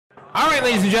All right,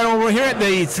 ladies and gentlemen, we're here at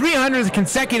the 300th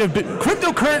consecutive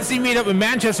cryptocurrency meetup in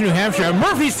Manchester, New Hampshire, at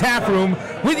Murphy's Tap Room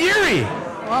with Yury.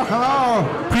 Oh,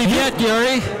 hello. Привет,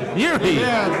 Yury.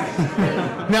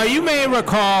 Yury. Now, you may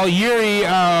recall Yury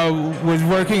was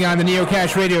working on the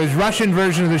NeoCash Radio's Russian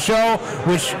version of the show,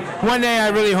 which one day I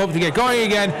really hope to get going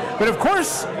again. But of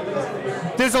course,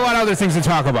 there's a lot of other things to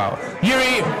talk about.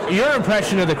 Yury, your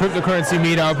impression of the cryptocurrency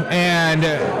meetup and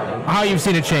how you've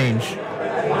seen it change.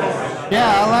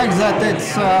 Yeah, I like that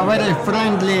it's a very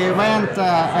friendly event,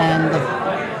 and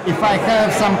if I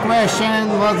have some question,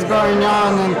 what's going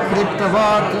on in crypto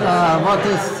world, what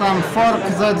is some fork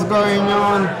that's going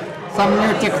on, some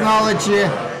new technology,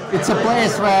 it's a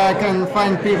place where I can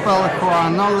find people who are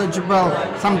knowledgeable.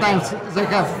 Sometimes they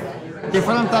have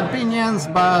different opinions,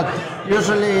 but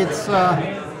usually it's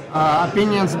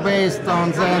opinions based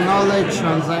on their knowledge,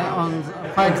 on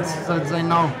facts that they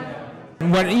know.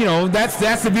 What, you know, that's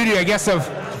the beauty, I guess, of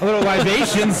a little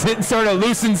libations. It sort of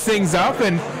loosens things up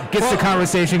and gets the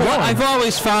conversation going. I've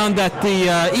always found that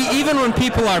even when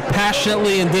people are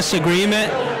passionately in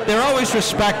disagreement, they're always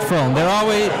respectful. They're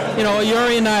always, you know,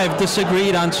 Yury and I have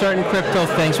disagreed on certain crypto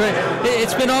things. Right?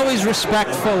 It's been always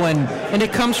respectful, and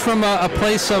it comes from a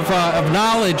place of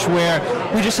knowledge where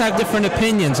we just have different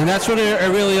opinions, and that's what I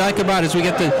really like about it, is we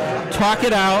get to talk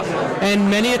it out.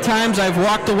 And many a times I've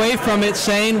walked away from it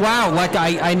saying, wow, like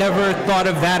I never thought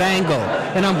of that angle.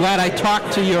 And I'm glad I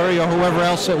talked to Yury or whoever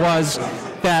else it was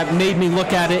that made me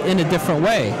look at it in a different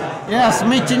way. Yes,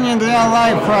 meeting in real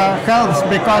life helps,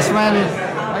 because when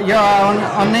you're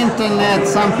on internet,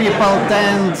 some people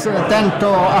tend to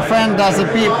offend other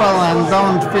people and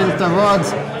don't filter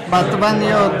words. But when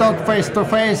you talk face to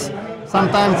face,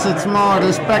 sometimes it's more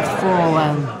respectful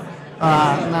and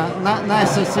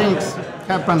nicer things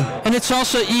happen. And it's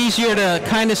also easier to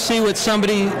kind of see what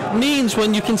somebody means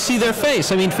when you can see their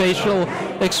face. I mean, facial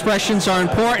expressions are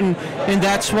important, and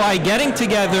that's why getting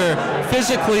together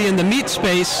physically in the meet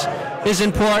space is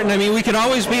important. I mean, we could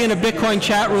always be in a Bitcoin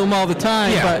chat room all the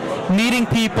time, but meeting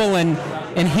people and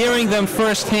hearing them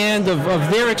firsthand of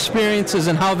their experiences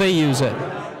and how they use it.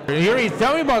 Yury,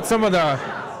 tell me about some of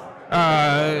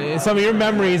your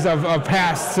memories of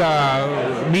past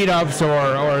meetups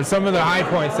or some of the high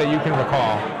points that you can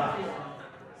recall.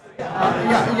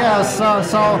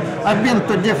 So I've been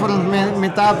to different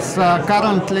meetups.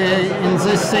 Currently in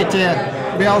this city,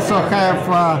 we also have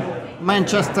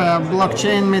Manchester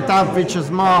blockchain meetup, which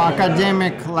is more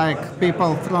academic, like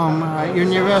people from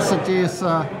universities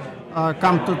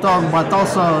come to talk, but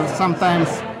also sometimes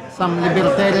some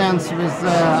libertarians with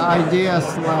ideas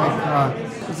like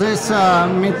this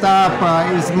meetup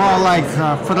is more like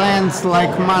friends,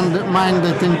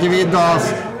 like-minded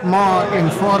individuals, more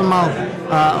informal.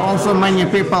 Also many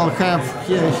people have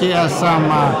here some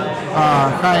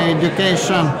higher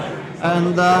education.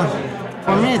 And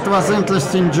for me it was an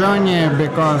interesting journey,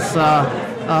 because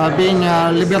being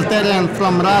a libertarian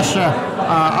from Russia,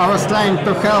 I was trying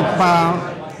to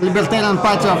help Libertarian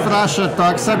Party of Russia to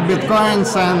accept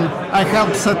bitcoins, and I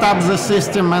helped set up the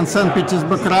system in St.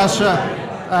 Petersburg, Russia.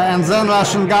 And then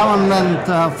Russian government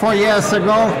 4 years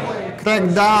ago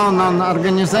cracked down on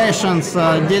organizations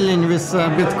dealing with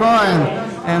Bitcoin,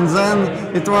 and then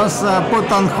it was put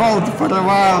on hold for a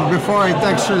while before it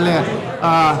actually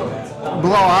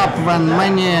blew up, when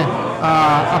many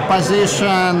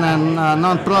opposition and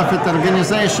non-profit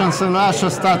organizations in Russia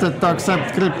started to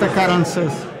accept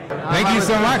cryptocurrencies. Thank you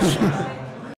so much.